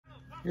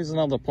Here's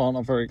another plant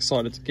I'm very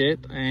excited to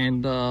get,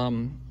 and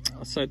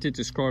so I did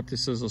describe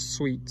this as a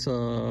sweet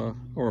or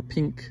a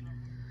pink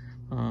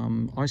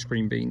ice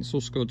cream bean. It's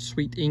also called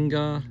Sweet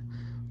Inga,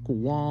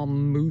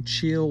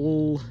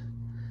 Guamuchil,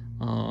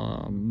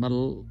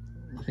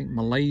 I think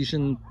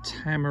Malaysian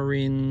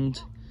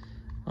Tamarind,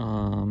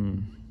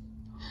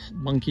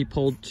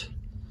 Monkeypod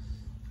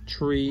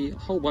tree, a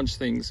whole bunch of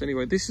things.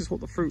 Anyway, this is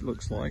what the fruit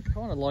looks like.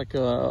 Kind of like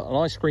an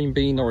ice cream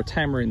bean or a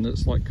tamarind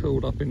that's like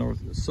curled up in a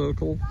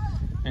circle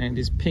and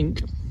is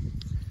pink.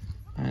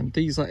 And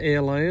these are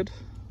air layered,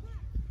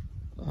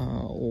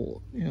 or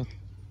yeah,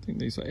 I think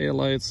these are air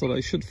layered, so they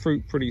should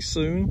fruit pretty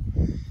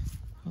soon.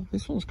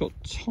 This one's got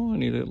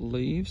tiny little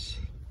leaves,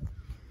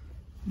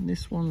 and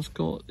this one's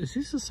got, is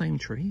this the same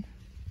tree?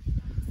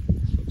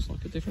 This looks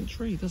like a different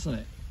tree, doesn't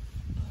it?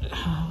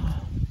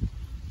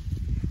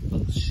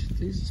 But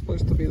these are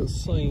supposed to be the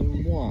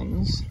same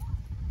ones.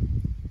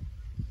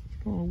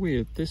 It's kind of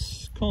weird.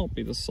 This can't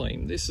be the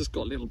same. This has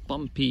got little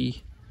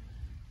bumpy,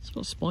 it's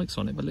got spikes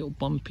on it, but little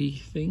bumpy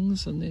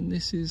things. And then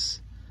this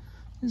has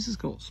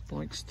got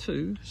spikes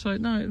too. So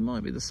no, it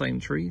might be the same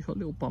tree. It's got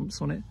little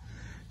bumps on it.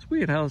 It's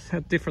weird how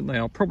different they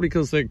are. Probably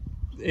because they're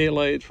air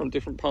layered from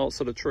different parts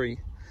of the tree.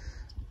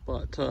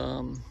 But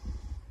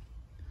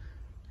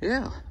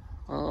yeah,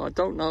 I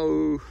don't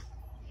know.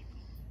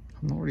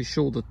 I'm not really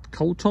sure the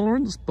cold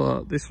tolerance,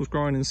 but this was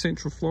growing in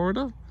Central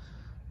Florida.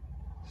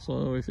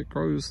 So if it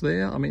grows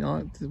there, I mean,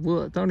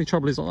 the only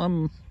trouble is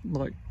I'm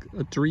like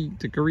a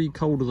degree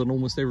colder than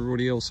almost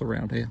everybody else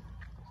around here.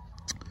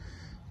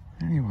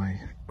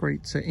 Anyway,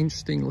 great,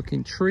 interesting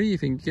looking tree.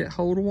 If you can get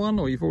hold of one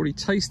or you've already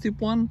tasted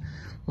one,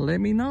 let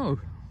me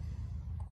know.